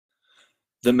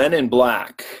The Men in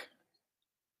Black.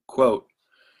 Quote,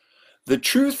 "The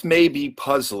truth may be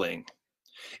puzzling.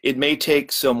 It may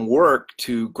take some work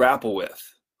to grapple with.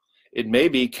 It may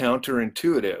be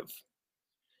counterintuitive.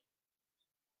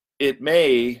 It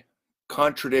may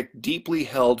contradict deeply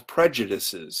held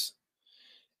prejudices.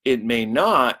 It may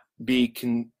not be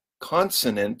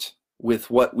consonant with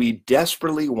what we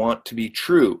desperately want to be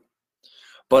true.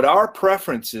 But our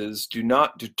preferences do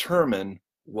not determine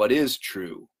what is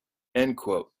true." End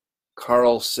quote.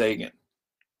 Carl Sagan.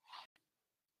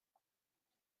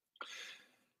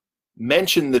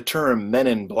 Mention the term Men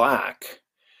in Black,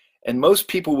 and most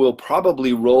people will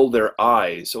probably roll their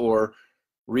eyes or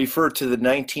refer to the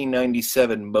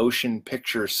 1997 motion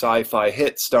picture sci-fi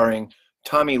hit starring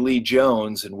Tommy Lee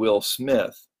Jones and Will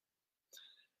Smith.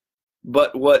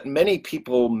 But what many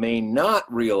people may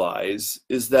not realize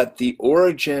is that the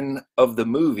origin of the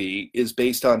movie is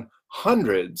based on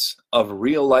hundreds of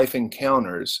real-life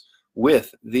encounters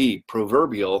with the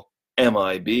proverbial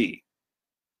MIB.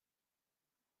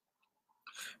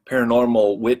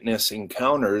 Paranormal witness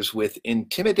encounters with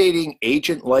intimidating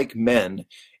agent-like men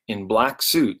in black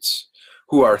suits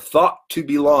who are thought to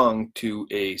belong to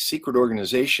a secret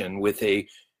organization with a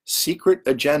secret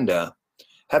agenda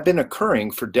have been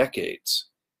occurring for decades.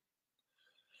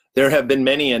 There have been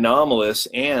many anomalous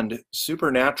and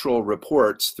supernatural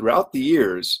reports throughout the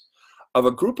years of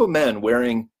a group of men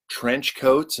wearing trench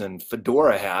coats and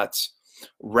fedora hats,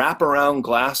 wraparound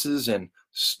glasses, and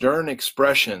stern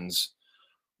expressions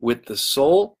with the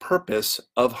sole purpose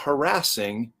of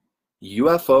harassing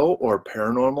UFO or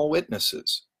paranormal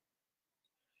witnesses.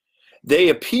 They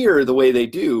appear the way they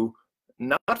do,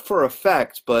 not for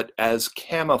effect, but as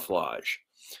camouflage.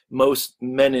 Most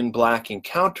Men in Black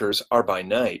encounters are by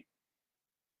night.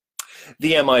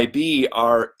 The MIB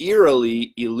are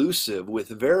eerily elusive with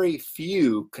very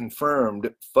few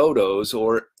confirmed photos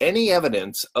or any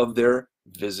evidence of their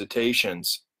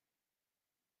visitations.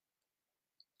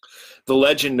 The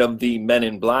legend of the Men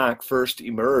in Black first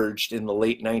emerged in the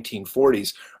late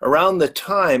 1940s, around the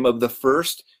time of the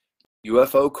first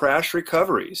UFO crash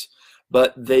recoveries,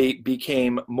 but they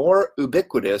became more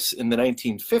ubiquitous in the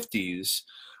 1950s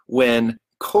when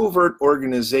covert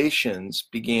organizations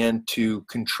began to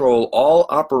control all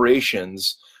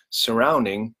operations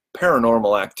surrounding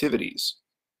paranormal activities.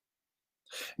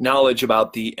 Knowledge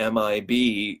about the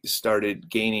MIB started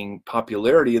gaining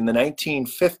popularity in the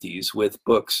 1950s with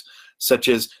books such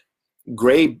as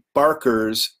Gray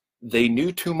Barker's They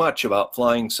Knew Too Much About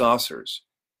Flying Saucers.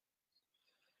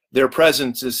 Their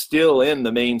presence is still in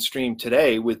the mainstream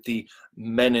today with the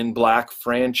Men in Black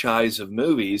franchise of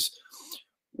movies,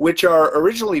 which are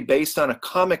originally based on a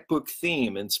comic book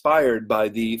theme inspired by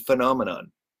the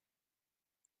phenomenon.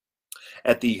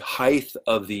 At the height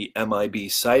of the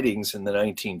MIB sightings in the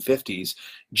 1950s,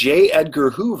 J.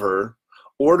 Edgar Hoover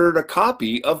ordered a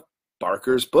copy of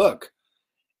Barker's book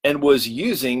and was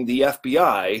using the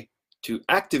FBI to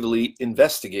actively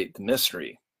investigate the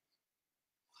mystery.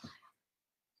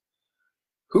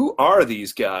 Who are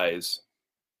these guys?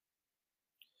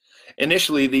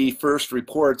 Initially, the first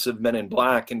reports of Men in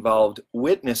Black involved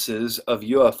witnesses of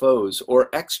UFOs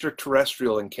or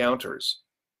extraterrestrial encounters.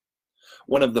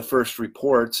 One of the first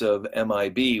reports of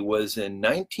MIB was in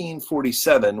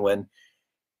 1947 when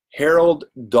Harold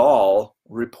Dahl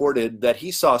reported that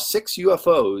he saw 6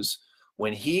 UFOs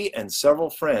when he and several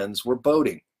friends were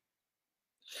boating.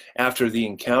 After the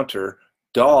encounter,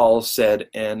 Dahl said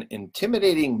an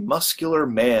intimidating muscular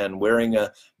man wearing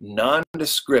a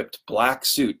nondescript black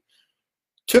suit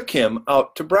took him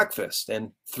out to breakfast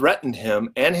and threatened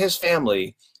him and his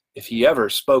family if he ever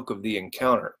spoke of the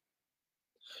encounter.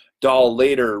 Dahl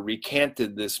later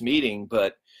recanted this meeting,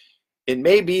 but it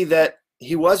may be that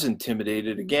he was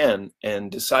intimidated again and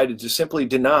decided to simply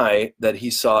deny that he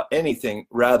saw anything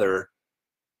rather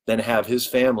than have his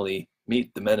family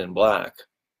meet the Men in Black.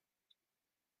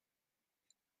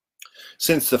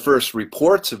 Since the first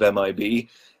reports of MIB,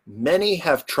 many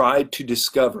have tried to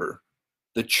discover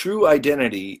the true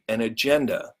identity and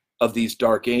agenda of these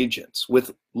dark agents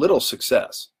with little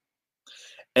success.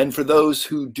 And for those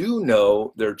who do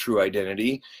know their true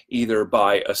identity, either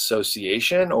by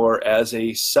association or as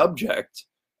a subject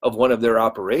of one of their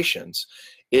operations,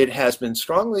 it has been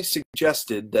strongly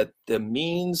suggested that the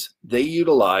means they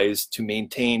utilize to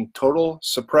maintain total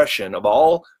suppression of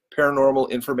all paranormal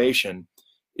information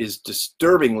is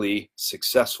disturbingly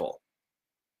successful.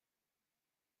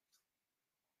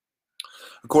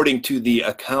 According to the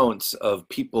accounts of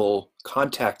people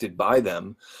contacted by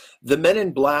them, the Men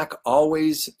in Black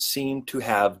always seem to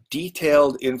have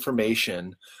detailed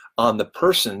information on the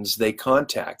persons they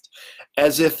contact,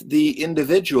 as if the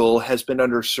individual has been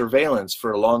under surveillance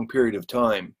for a long period of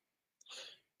time.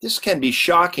 This can be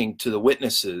shocking to the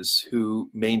witnesses, who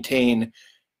maintain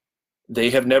they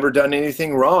have never done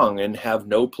anything wrong and have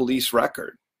no police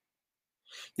record.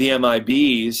 The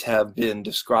MIBs have been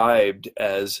described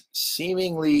as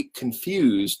seemingly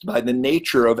confused by the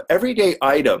nature of everyday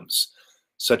items,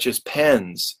 such as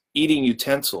pens, eating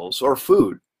utensils, or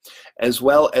food, as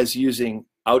well as using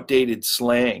outdated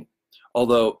slang,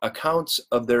 although accounts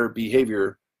of their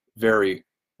behavior vary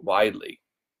widely.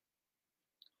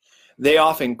 They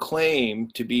often claim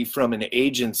to be from an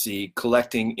agency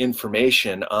collecting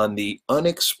information on the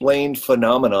unexplained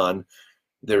phenomenon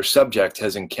their subject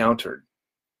has encountered.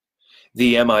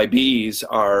 The MIBs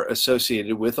are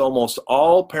associated with almost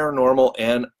all paranormal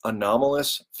and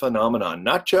anomalous phenomenon,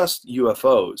 not just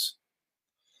UFOs.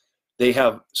 They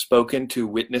have spoken to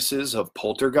witnesses of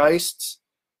poltergeists,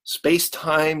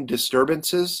 space-time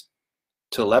disturbances,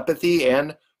 telepathy,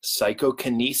 and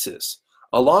psychokinesis,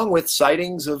 along with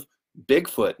sightings of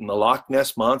Bigfoot and the Loch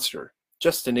Ness Monster,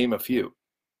 just to name a few.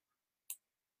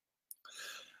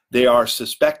 They are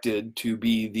suspected to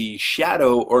be the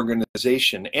shadow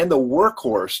organization and the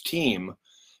workhorse team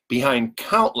behind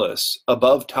countless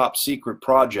above top secret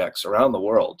projects around the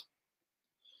world.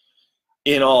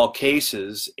 In all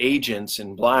cases, agents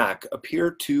in black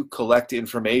appear to collect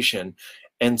information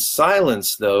and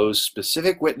silence those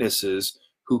specific witnesses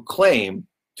who claim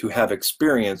to have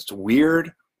experienced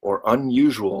weird or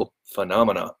unusual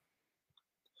phenomena.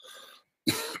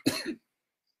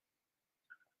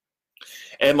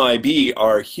 MIB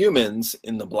are humans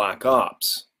in the black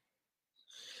ops.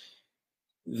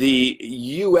 The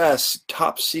U.S.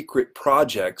 top secret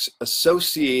projects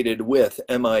associated with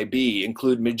MIB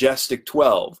include Majestic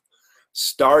 12,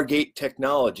 Stargate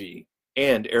Technology,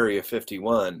 and Area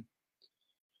 51.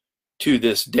 To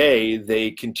this day, they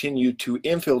continue to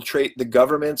infiltrate the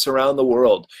governments around the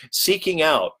world, seeking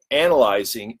out,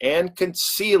 analyzing, and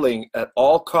concealing at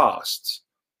all costs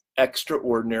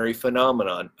extraordinary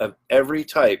phenomenon of every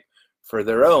type for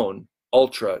their own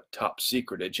ultra top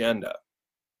secret agenda.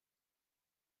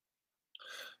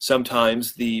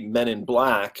 Sometimes the men in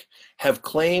black have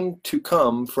claimed to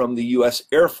come from the U.S.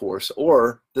 Air Force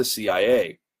or the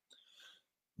CIA.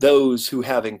 Those who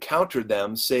have encountered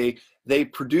them say they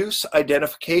produce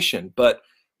identification, but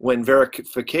when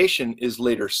verification is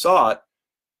later sought,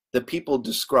 the people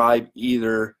described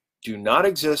either do not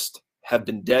exist, have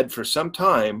been dead for some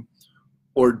time,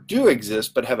 or do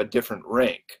exist but have a different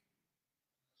rank.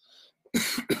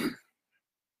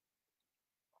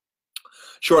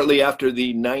 Shortly after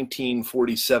the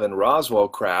 1947 Roswell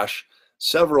crash,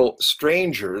 several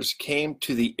strangers came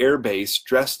to the airbase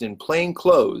dressed in plain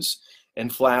clothes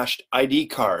and flashed ID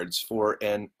cards for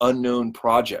an unknown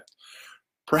project,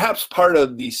 perhaps part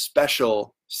of the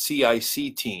special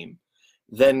CIC team,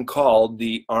 then called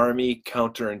the Army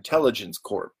Counterintelligence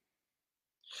Corps.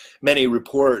 Many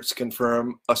reports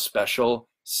confirm a special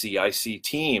CIC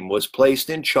team was placed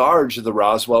in charge of the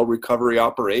Roswell recovery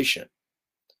operation.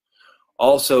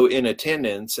 Also in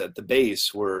attendance at the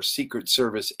base were Secret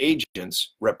Service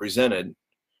agents representing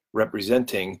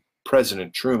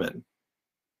President Truman.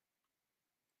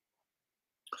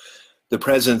 The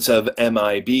presence of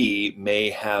MIB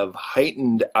may have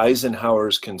heightened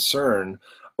Eisenhower's concern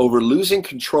over losing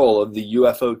control of the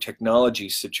UFO technology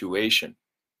situation.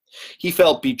 He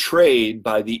felt betrayed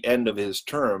by the end of his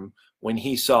term when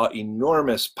he saw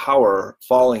enormous power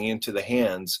falling into the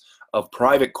hands of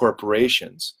private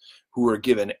corporations who were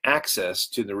given access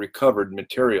to the recovered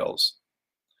materials.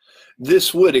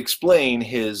 This would explain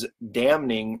his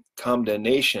damning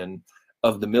condemnation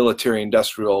of the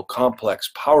military-industrial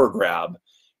complex power grab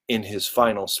in his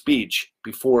final speech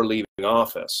before leaving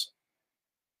office.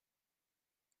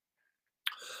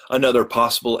 Another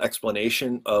possible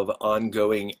explanation of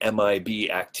ongoing MIB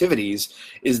activities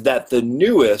is that the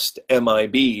newest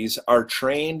MIBs are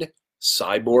trained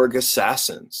cyborg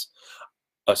assassins,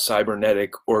 a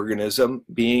cybernetic organism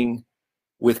being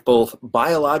with both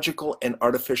biological and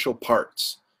artificial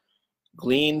parts,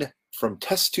 gleaned from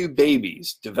test tube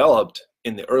babies developed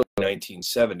in the early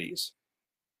 1970s.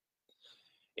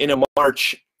 In a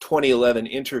March 2011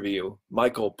 interview,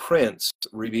 Michael Prince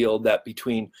revealed that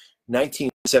between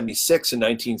 1976 and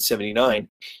 1979,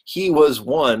 he was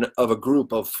one of a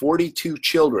group of 42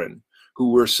 children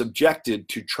who were subjected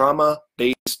to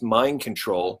trauma-based mind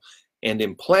control and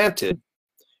implanted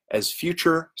as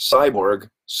future cyborg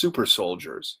super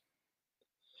soldiers.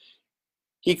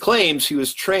 He claims he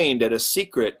was trained at a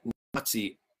secret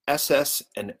Nazi SS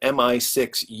and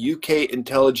MI6 UK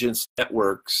intelligence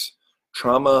networks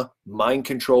trauma mind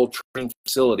control training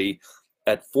facility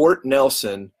at Fort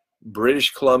Nelson,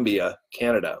 British Columbia,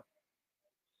 Canada.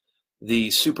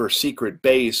 The super secret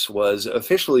base was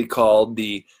officially called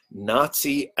the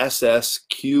Nazi SS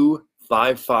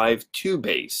Q552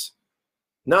 base,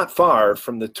 not far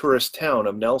from the tourist town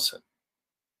of Nelson.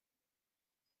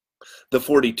 The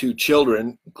 42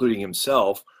 children, including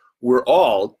himself, were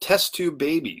all test tube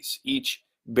babies, each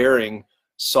bearing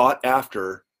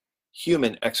sought-after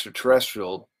human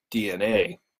extraterrestrial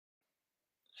DNA.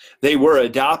 They were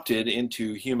adopted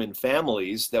into human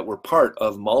families that were part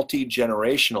of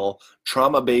multi-generational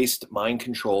trauma-based mind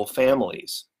control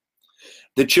families.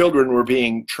 The children were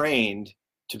being trained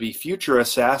to be future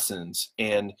assassins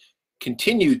and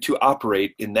continue to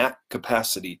operate in that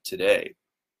capacity today.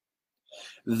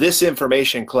 This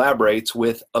information collaborates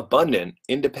with abundant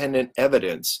independent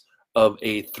evidence of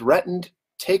a threatened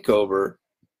takeover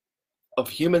of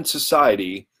human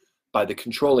society by the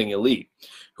controlling elite,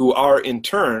 who are in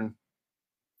turn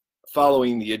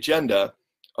following the agenda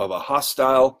of a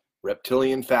hostile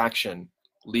reptilian faction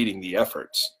leading the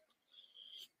efforts.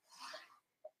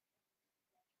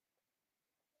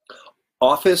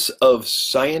 Office of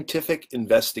Scientific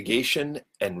Investigation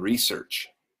and Research.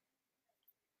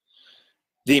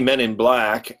 The men in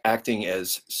black, acting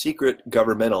as secret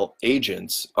governmental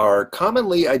agents, are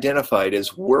commonly identified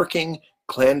as working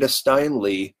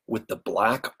clandestinely with the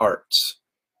black arts.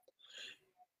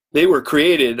 They were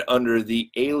created under the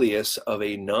alias of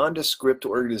a nondescript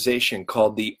organization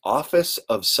called the Office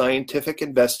of Scientific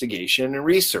Investigation and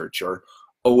Research, or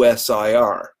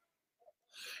OSIR.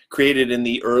 Created in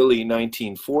the early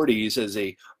 1940s as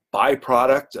a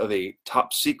byproduct of a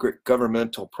top secret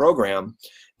governmental program,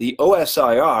 the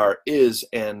OSIR is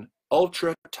an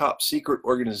ultra top secret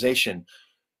organization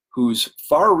whose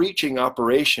far-reaching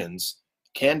operations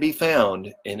can be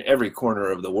found in every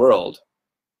corner of the world.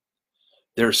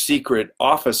 Their secret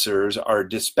officers are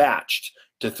dispatched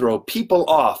to throw people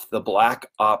off the black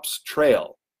ops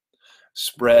trail,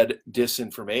 spread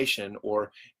disinformation,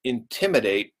 or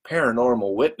intimidate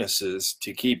paranormal witnesses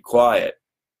to keep quiet.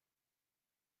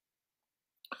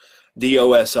 The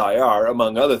OSIR,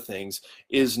 among other things,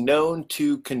 is known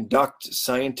to conduct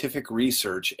scientific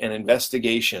research and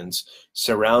investigations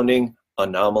surrounding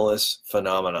anomalous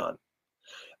phenomenon.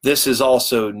 This is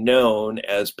also known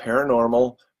as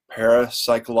paranormal,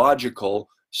 parapsychological,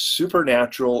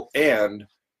 supernatural, and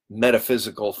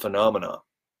metaphysical phenomena.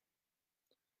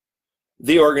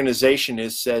 The organization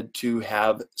is said to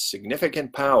have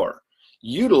significant power,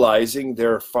 utilizing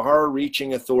their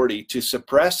far-reaching authority to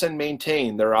suppress and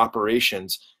maintain their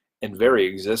operations and very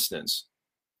existence.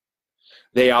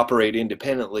 They operate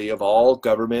independently of all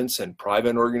governments and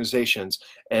private organizations,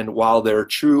 and while their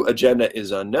true agenda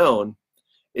is unknown,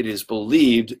 it is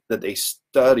believed that they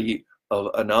study of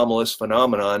anomalous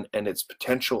phenomenon and its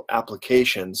potential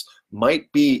applications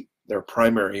might be their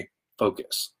primary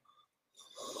focus.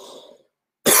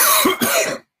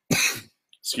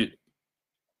 Excuse me.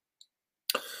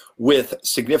 With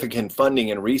significant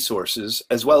funding and resources,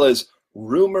 as well as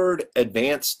rumored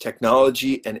advanced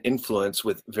technology and influence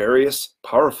with various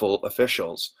powerful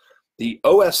officials, the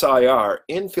OSIR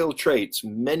infiltrates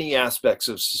many aspects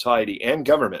of society and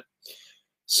government,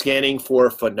 scanning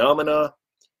for phenomena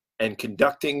and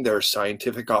conducting their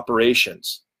scientific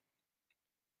operations.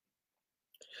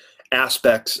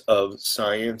 Aspects of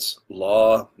science,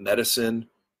 law, medicine,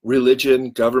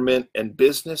 religion, government, and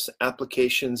business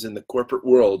applications in the corporate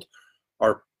world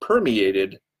are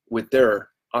permeated with their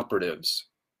operatives.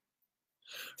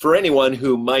 For anyone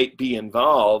who might be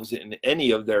involved in any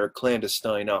of their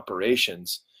clandestine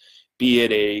operations, be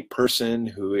it a person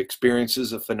who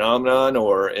experiences a phenomenon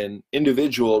or an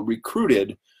individual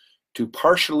recruited to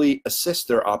partially assist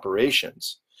their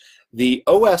operations, the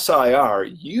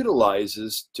OSIR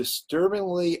utilizes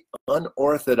disturbingly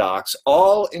unorthodox,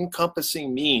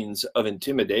 all-encompassing means of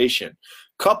intimidation,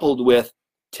 coupled with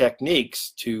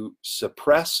techniques to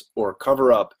suppress or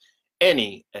cover up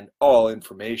any and all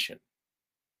information.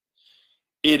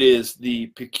 It is the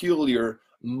peculiar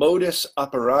modus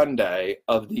operandi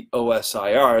of the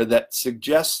OSIR that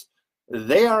suggests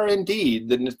they are indeed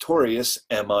the notorious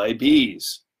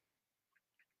MIBs.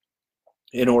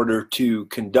 In order to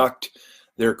conduct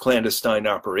their clandestine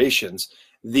operations,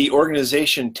 the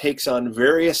organization takes on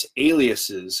various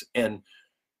aliases and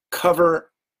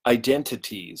cover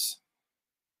identities,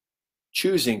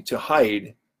 choosing to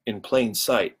hide in plain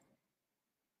sight.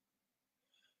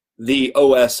 The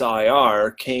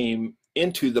OSIR came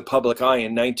into the public eye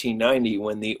in 1990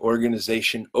 when the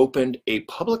organization opened a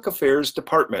public affairs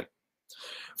department.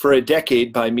 For a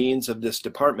decade, by means of this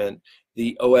department,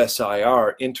 the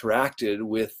OSIR interacted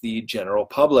with the general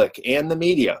public and the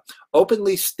media,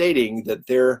 openly stating that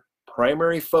their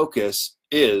primary focus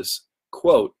is,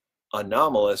 quote,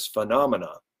 anomalous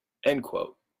phenomena, end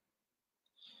quote.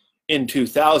 In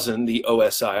 2000, the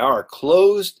OSIR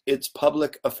closed its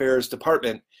public affairs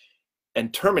department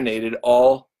and terminated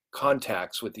all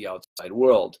contacts with the outside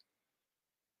world.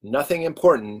 Nothing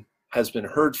important has been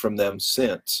heard from them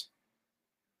since.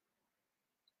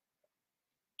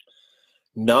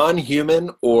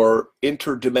 Non-human or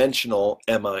interdimensional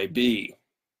MIB.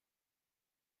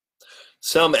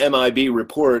 Some MIB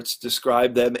reports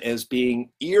describe them as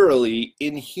being eerily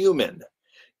inhuman,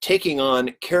 taking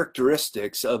on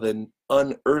characteristics of an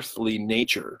unearthly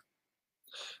nature.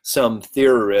 Some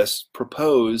theorists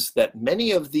propose that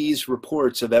many of these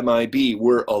reports of MIB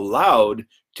were allowed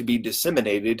to be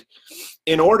disseminated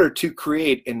in order to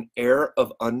create an air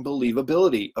of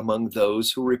unbelievability among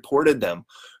those who reported them,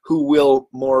 who will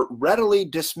more readily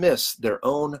dismiss their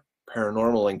own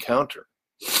paranormal encounter.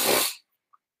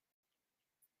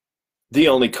 The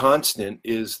only constant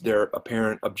is their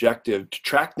apparent objective to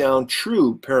track down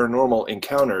true paranormal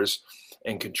encounters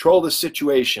and control the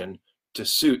situation to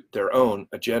suit their own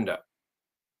agenda.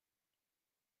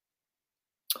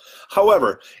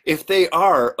 However, if they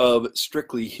are of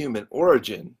strictly human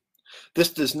origin, this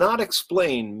does not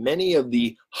explain many of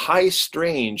the high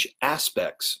strange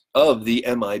aspects of the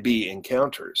MIB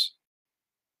encounters.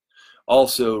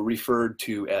 Also referred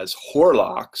to as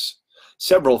Horlocks,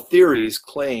 several theories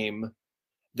claim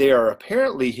they are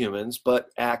apparently humans but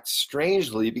act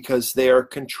strangely because they are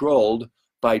controlled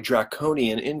by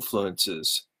draconian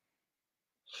influences.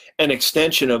 An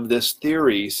extension of this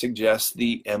theory suggests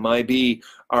the MIB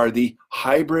are the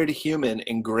hybrid human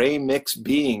and gray mix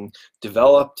being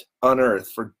developed on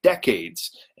Earth for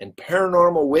decades, and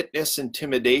paranormal witness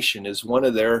intimidation is one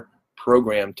of their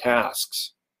program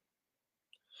tasks.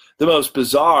 The most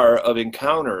bizarre of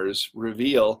encounters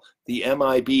reveal the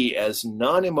MIB as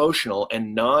non-emotional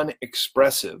and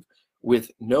non-expressive,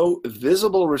 with no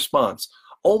visible response,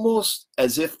 almost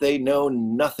as if they know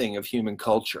nothing of human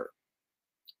culture.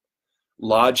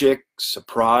 Logic,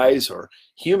 surprise, or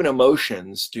human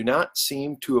emotions do not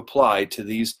seem to apply to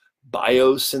these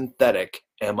biosynthetic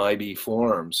MIB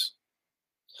forms.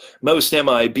 Most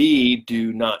MIB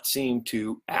do not seem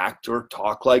to act or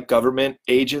talk like government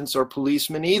agents or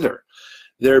policemen either.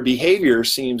 Their behavior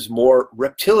seems more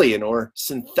reptilian or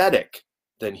synthetic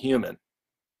than human.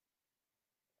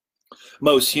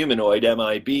 Most humanoid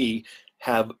MIB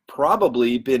have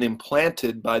probably been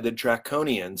implanted by the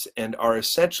Draconians and are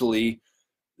essentially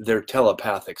their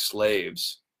telepathic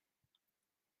slaves.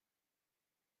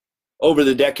 Over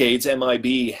the decades,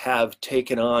 MIB have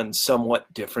taken on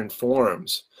somewhat different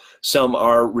forms. Some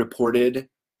are reported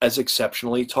as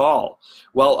exceptionally tall,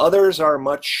 while others are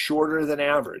much shorter than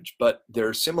average, but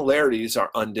their similarities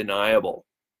are undeniable.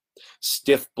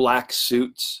 Stiff black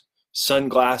suits,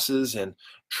 sunglasses, and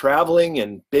traveling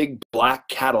in big black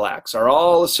Cadillacs are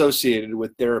all associated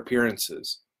with their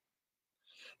appearances.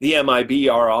 The MIB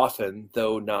are often,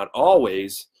 though not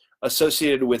always,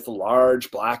 associated with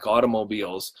large black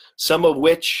automobiles, some of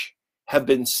which have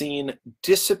been seen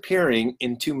disappearing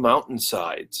into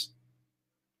mountainsides.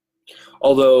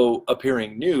 Although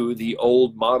appearing new, the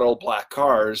old model black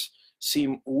cars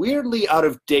seem weirdly out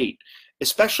of date,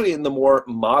 especially in the more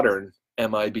modern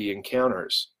MIB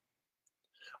encounters.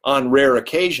 On rare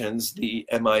occasions, the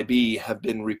MIB have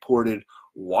been reported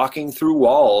walking through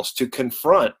walls to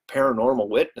confront paranormal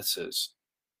witnesses.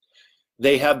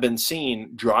 They have been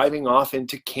seen driving off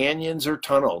into canyons or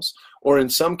tunnels, or in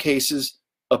some cases,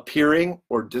 appearing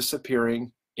or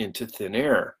disappearing into thin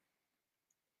air.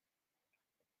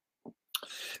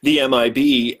 The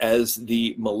MIB, as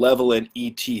the malevolent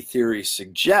ET theory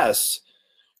suggests,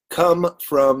 come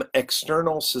from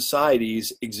external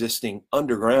societies existing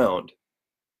underground.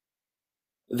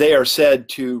 They are said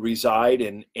to reside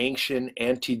in ancient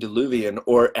antediluvian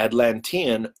or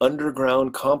Atlantean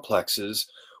underground complexes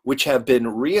which have been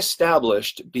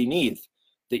reestablished beneath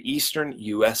the eastern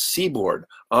U.S. seaboard,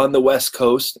 on the West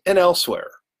Coast, and elsewhere.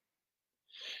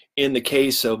 In the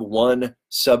case of one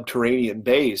subterranean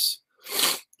base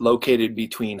located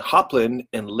between Hopland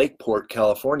and Lakeport,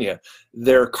 California,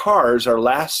 their cars are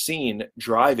last seen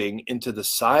driving into the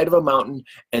side of a mountain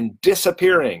and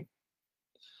disappearing.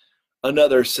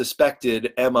 Another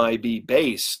suspected MIB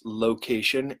base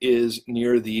location is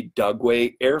near the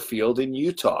Dugway Airfield in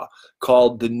Utah,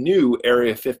 called the New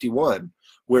Area 51,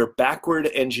 where backward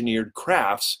engineered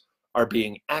crafts are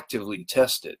being actively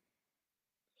tested.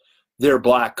 Their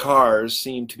black cars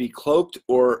seem to be cloaked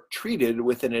or treated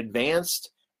with an advanced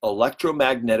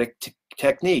electromagnetic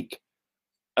technique,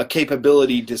 a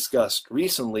capability discussed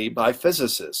recently by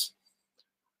physicists.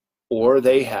 Or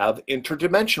they have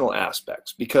interdimensional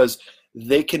aspects because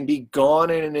they can be gone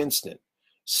in an instant,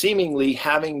 seemingly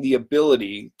having the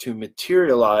ability to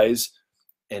materialize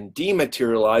and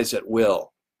dematerialize at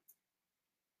will.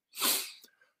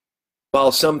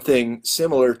 While something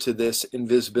similar to this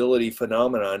invisibility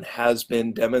phenomenon has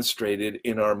been demonstrated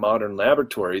in our modern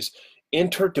laboratories,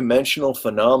 interdimensional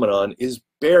phenomenon is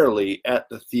barely at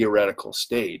the theoretical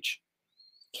stage.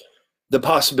 The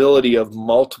possibility of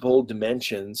multiple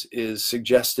dimensions is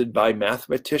suggested by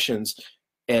mathematicians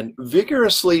and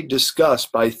vigorously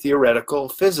discussed by theoretical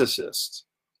physicists,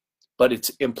 but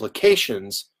its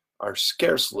implications are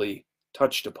scarcely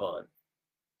touched upon.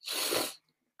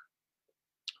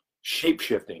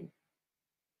 Shapeshifting.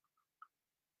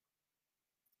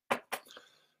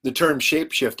 The term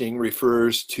shapeshifting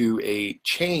refers to a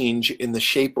change in the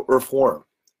shape or form,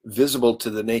 visible to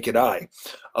the naked eye,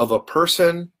 of a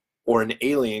person or an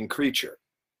alien creature.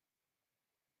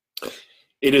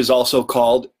 It is also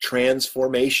called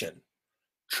transformation,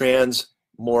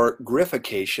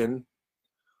 transmogrification,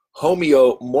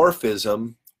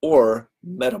 homeomorphism, or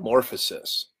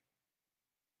metamorphosis.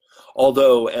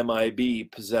 Although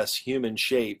MIB possess human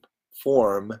shape,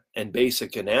 form, and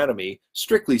basic anatomy,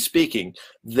 strictly speaking,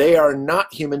 they are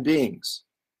not human beings.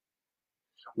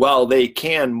 While they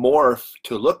can morph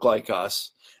to look like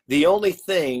us, the only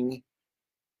thing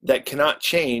that cannot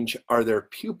change are their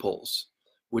pupils,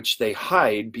 which they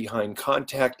hide behind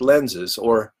contact lenses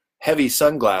or heavy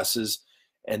sunglasses,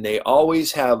 and they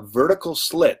always have vertical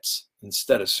slits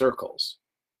instead of circles.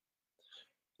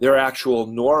 Their actual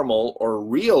normal or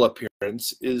real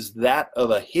appearance is that of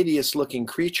a hideous-looking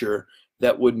creature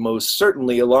that would most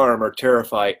certainly alarm or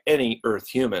terrify any Earth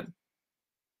human.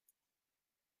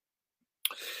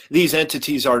 These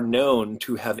entities are known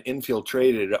to have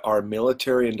infiltrated our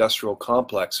military-industrial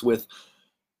complex with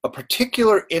a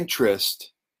particular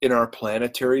interest in our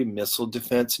planetary missile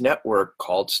defense network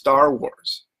called Star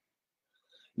Wars.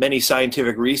 Many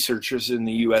scientific researchers in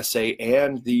the USA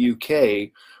and the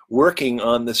UK working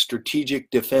on the Strategic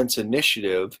Defense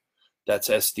Initiative, that's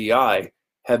SDI,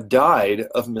 have died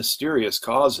of mysterious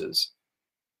causes.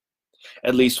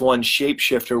 At least one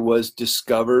shapeshifter was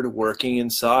discovered working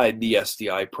inside the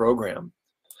SDI program.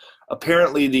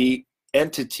 Apparently, the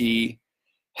entity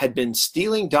had been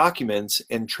stealing documents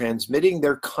and transmitting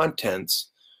their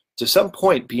contents to some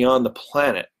point beyond the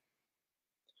planet.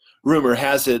 Rumor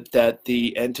has it that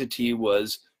the entity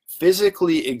was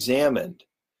physically examined,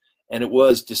 and it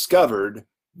was discovered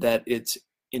that its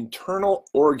internal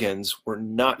organs were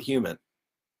not human.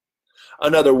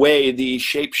 Another way the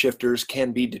shapeshifters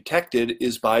can be detected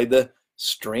is by the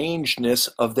strangeness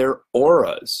of their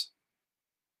auras.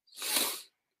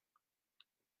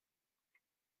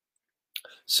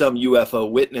 Some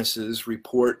UFO witnesses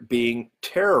report being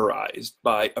terrorized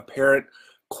by apparent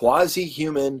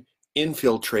quasi-human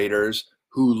infiltrators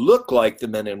who look like the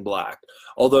men in black,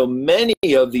 although many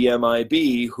of the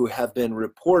MIB who have been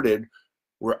reported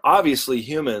were obviously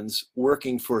humans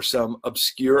working for some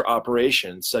obscure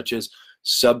operation, such as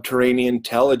subterranean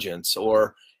intelligence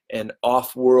or an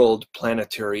off-world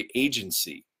planetary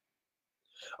agency.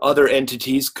 Other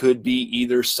entities could be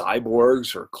either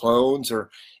cyborgs or clones or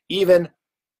even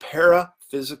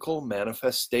paraphysical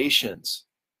manifestations.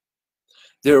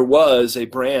 There was a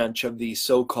branch of the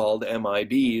so-called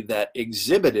MIB that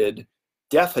exhibited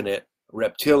definite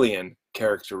reptilian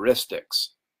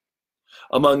characteristics.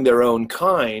 Among their own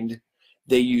kind,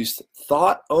 they used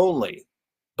thought only,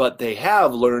 but they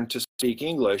have learned to speak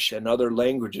English and other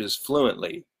languages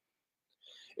fluently.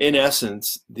 In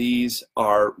essence, these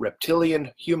are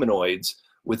reptilian humanoids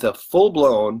with a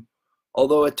full-blown,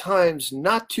 although at times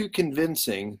not too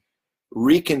convincing,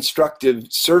 reconstructive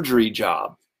surgery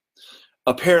job,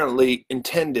 apparently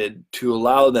intended to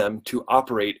allow them to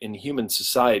operate in human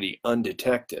society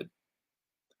undetected.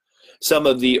 Some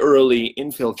of the early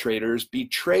infiltrators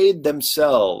betrayed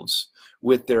themselves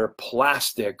with their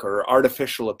plastic or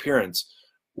artificial appearance,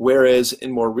 whereas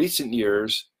in more recent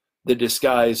years, the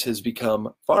disguise has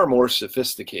become far more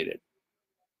sophisticated.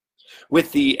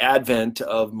 With the advent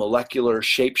of molecular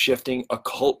shape-shifting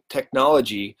occult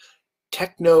technology,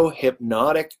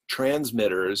 techno-hypnotic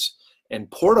transmitters, and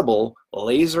portable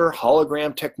laser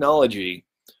hologram technology,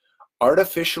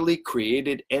 artificially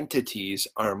created entities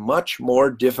are much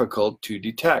more difficult to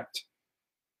detect.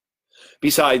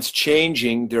 Besides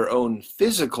changing their own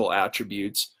physical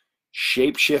attributes,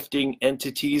 shape-shifting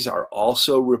entities are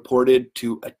also reported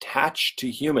to attach to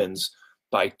humans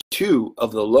by 2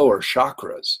 of the lower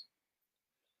chakras.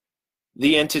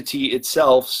 The entity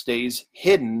itself stays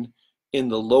hidden in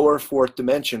the lower fourth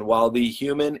dimension while the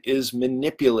human is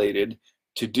manipulated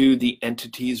to do the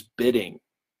entity's bidding.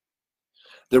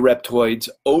 The reptoids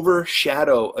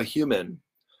overshadow a human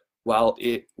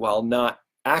while not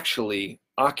actually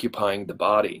occupying the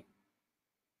body.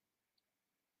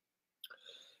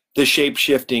 The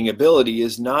shape-shifting ability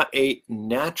is not a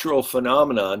natural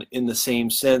phenomenon in the same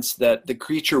sense that the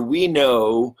creature we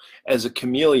know as a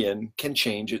chameleon can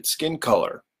change its skin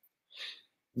color.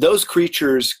 Those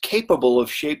creatures capable of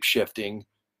shape-shifting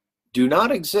do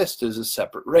not exist as a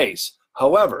separate race.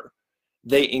 However,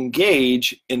 they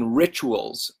engage in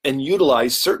rituals and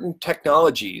utilize certain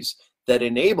technologies that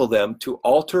enable them to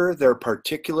alter their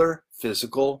particular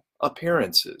physical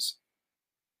appearances.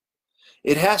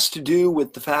 It has to do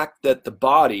with the fact that the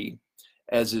body,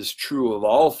 as is true of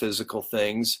all physical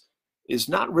things, is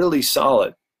not really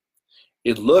solid.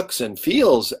 It looks and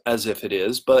feels as if it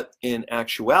is, but in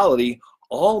actuality,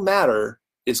 all matter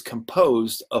is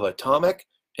composed of atomic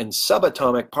and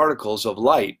subatomic particles of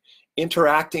light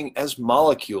interacting as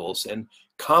molecules and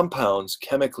compounds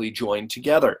chemically joined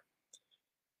together.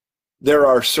 There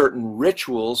are certain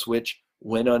rituals which,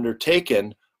 when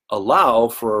undertaken, allow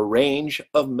for a range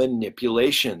of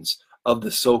manipulations of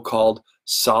the so-called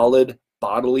solid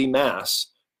bodily mass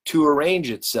to arrange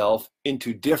itself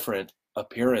into different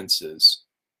appearances.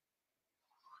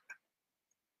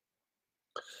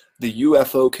 The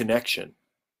UFO connection.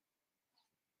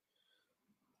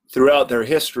 Throughout their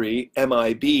history,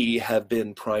 MIB have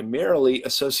been primarily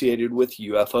associated with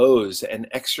UFOs and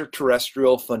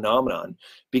extraterrestrial phenomenon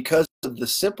because of the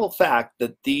simple fact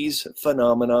that these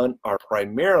phenomenon are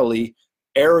primarily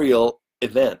aerial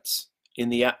events in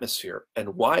the atmosphere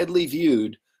and widely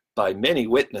viewed by many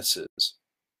witnesses.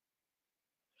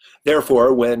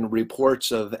 Therefore, when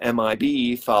reports of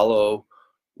MIB follow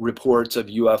reports of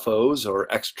UFOs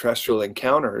or extraterrestrial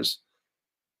encounters,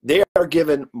 they are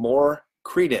given more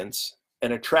credence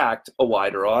and attract a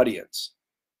wider audience.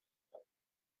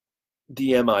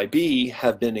 The MIB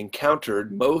have been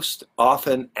encountered most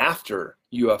often after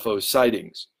UFO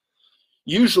sightings,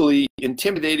 usually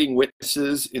intimidating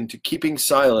witnesses into keeping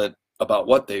silent about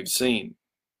what they've seen.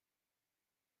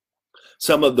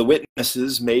 Some of the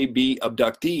witnesses may be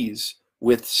abductees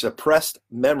with suppressed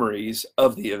memories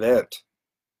of the event.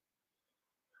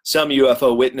 Some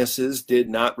UFO witnesses did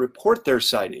not report their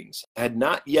sightings, had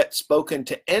not yet spoken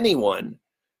to anyone,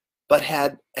 but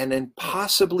had an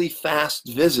impossibly fast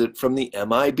visit from the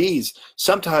MIBs,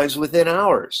 sometimes within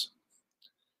hours.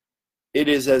 It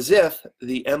is as if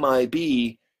the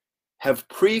MIB have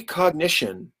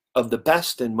precognition of the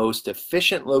best and most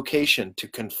efficient location to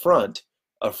confront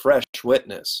a fresh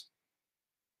witness.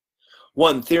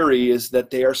 One theory is that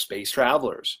they are space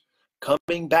travelers,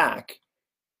 coming back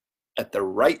at the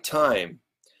right time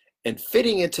and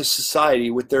fitting into society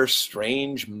with their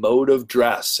strange mode of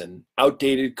dress and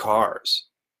outdated cars.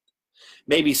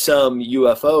 Maybe some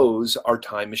UFOs are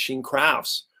time machine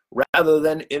crafts rather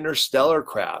than interstellar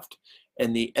craft,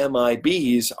 and the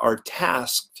MIBs are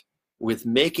tasked with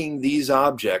making these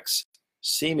objects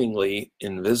seemingly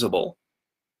invisible.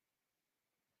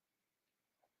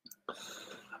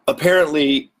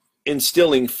 Apparently,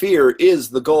 instilling fear is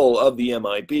the goal of the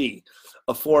MIB,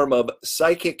 a form of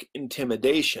psychic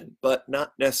intimidation, but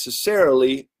not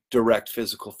necessarily direct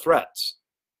physical threats.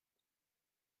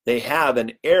 They have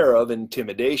an air of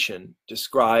intimidation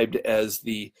described as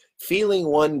the feeling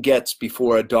one gets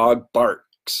before a dog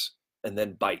barks and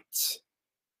then bites.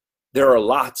 There are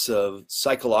lots of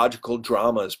psychological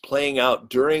dramas playing out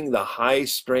during the high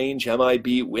strange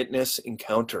MIB witness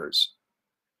encounters.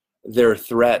 Their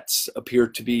threats appear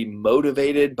to be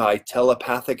motivated by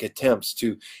telepathic attempts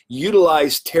to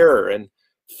utilize terror and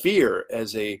fear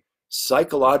as a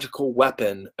psychological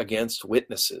weapon against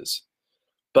witnesses.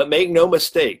 But make no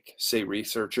mistake, say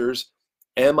researchers,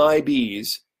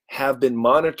 MIBs have been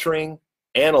monitoring,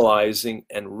 analyzing,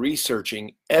 and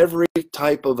researching every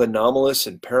type of anomalous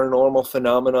and paranormal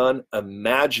phenomenon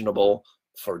imaginable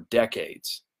for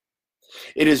decades.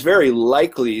 It is very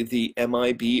likely the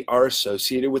MIB are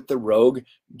associated with the rogue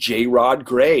J-Rod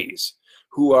Greys,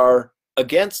 who are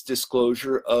against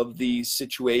disclosure of the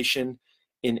situation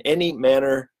in any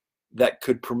manner that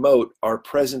could promote our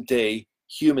present-day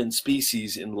human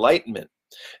species enlightenment,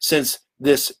 since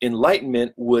this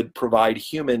enlightenment would provide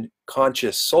human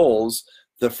conscious souls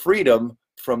the freedom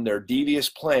from their devious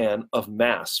plan of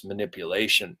mass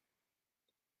manipulation.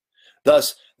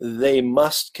 Thus, they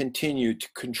must continue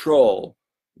to control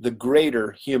the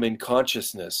greater human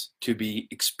consciousness to be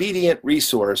expedient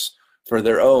resource for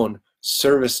their own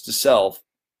service to self,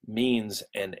 means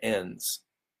and ends.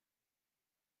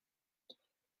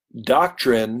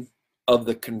 Doctrine of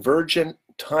the convergent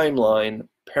timeline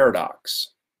paradox.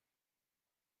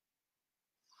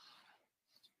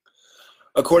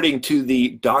 According to the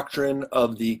doctrine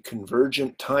of the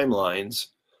convergent timelines,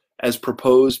 as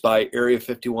proposed by Area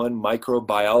 51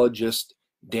 microbiologist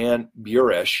Dan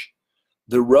Burish,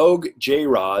 the rogue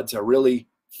J-rods are really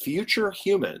future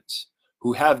humans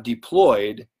who have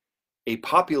deployed a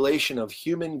population of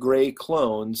human gray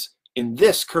clones in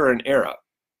this current era.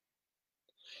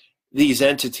 These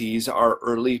entities are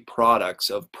early products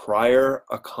of prior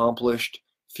accomplished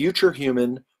future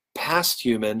human, past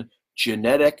human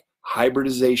genetic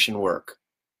hybridization work.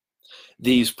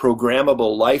 These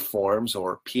programmable life forms,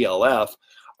 or PLF,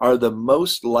 are the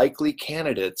most likely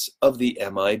candidates of the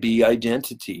MIB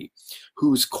identity,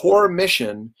 whose core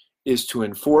mission is to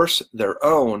enforce their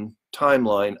own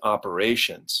timeline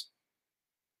operations.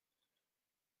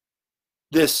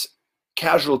 This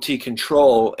casualty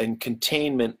control and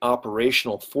containment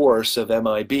operational force of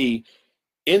MIB,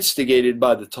 instigated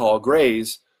by the Tall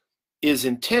Grays, is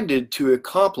intended to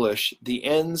accomplish the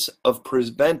ends of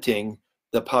preventing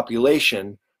the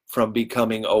population from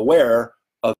becoming aware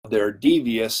of their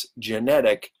devious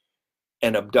genetic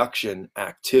and abduction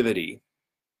activity.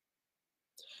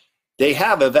 They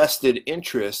have a vested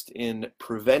interest in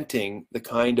preventing the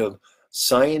kind of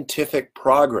scientific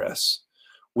progress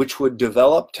which would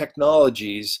develop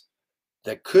technologies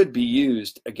that could be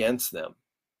used against them.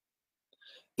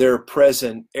 Their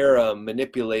present era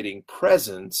manipulating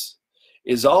presence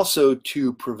is also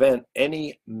to prevent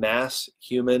any mass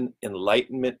human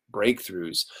enlightenment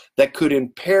breakthroughs that could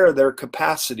impair their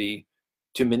capacity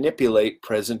to manipulate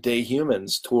present-day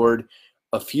humans toward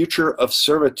a future of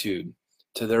servitude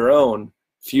to their own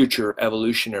future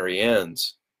evolutionary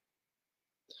ends.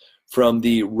 From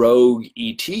the rogue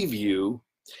ET view,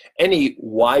 any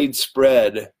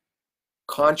widespread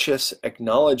conscious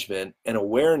acknowledgement and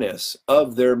awareness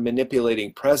of their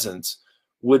manipulating presence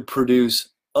would produce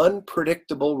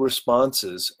unpredictable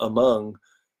responses among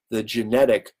the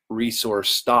genetic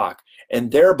resource stock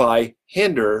and thereby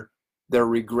hinder their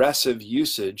regressive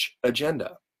usage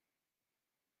agenda.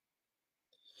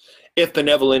 If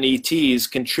benevolent ETs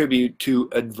contribute to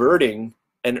averting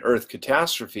an Earth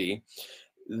catastrophe,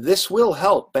 this will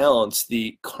help balance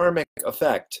the karmic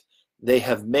effect they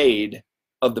have made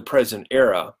of the present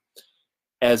era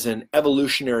as an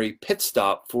evolutionary pit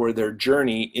stop for their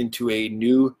journey into a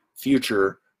new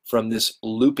future from this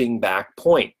looping back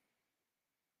point.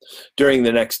 During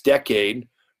the next decade,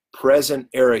 present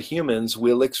era humans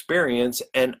will experience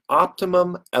an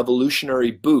optimum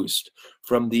evolutionary boost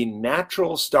from the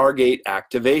natural stargate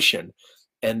activation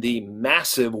and the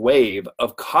massive wave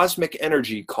of cosmic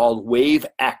energy called Wave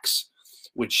X,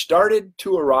 which started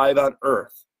to arrive on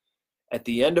Earth at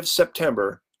the end of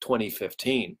September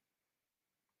 2015.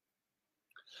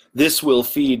 This will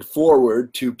feed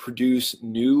forward to produce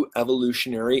new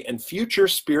evolutionary and future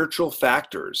spiritual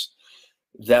factors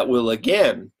that will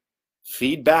again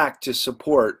feed back to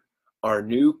support our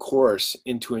new course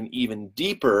into an even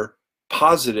deeper,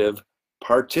 positive,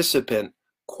 participant,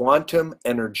 quantum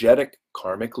energetic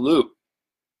karmic loop.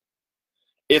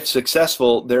 If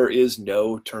successful, there is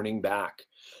no turning back.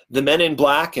 The men in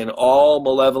black and all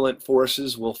malevolent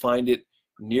forces will find it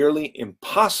nearly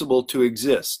impossible to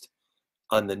exist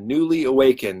on the newly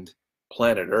awakened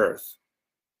planet Earth.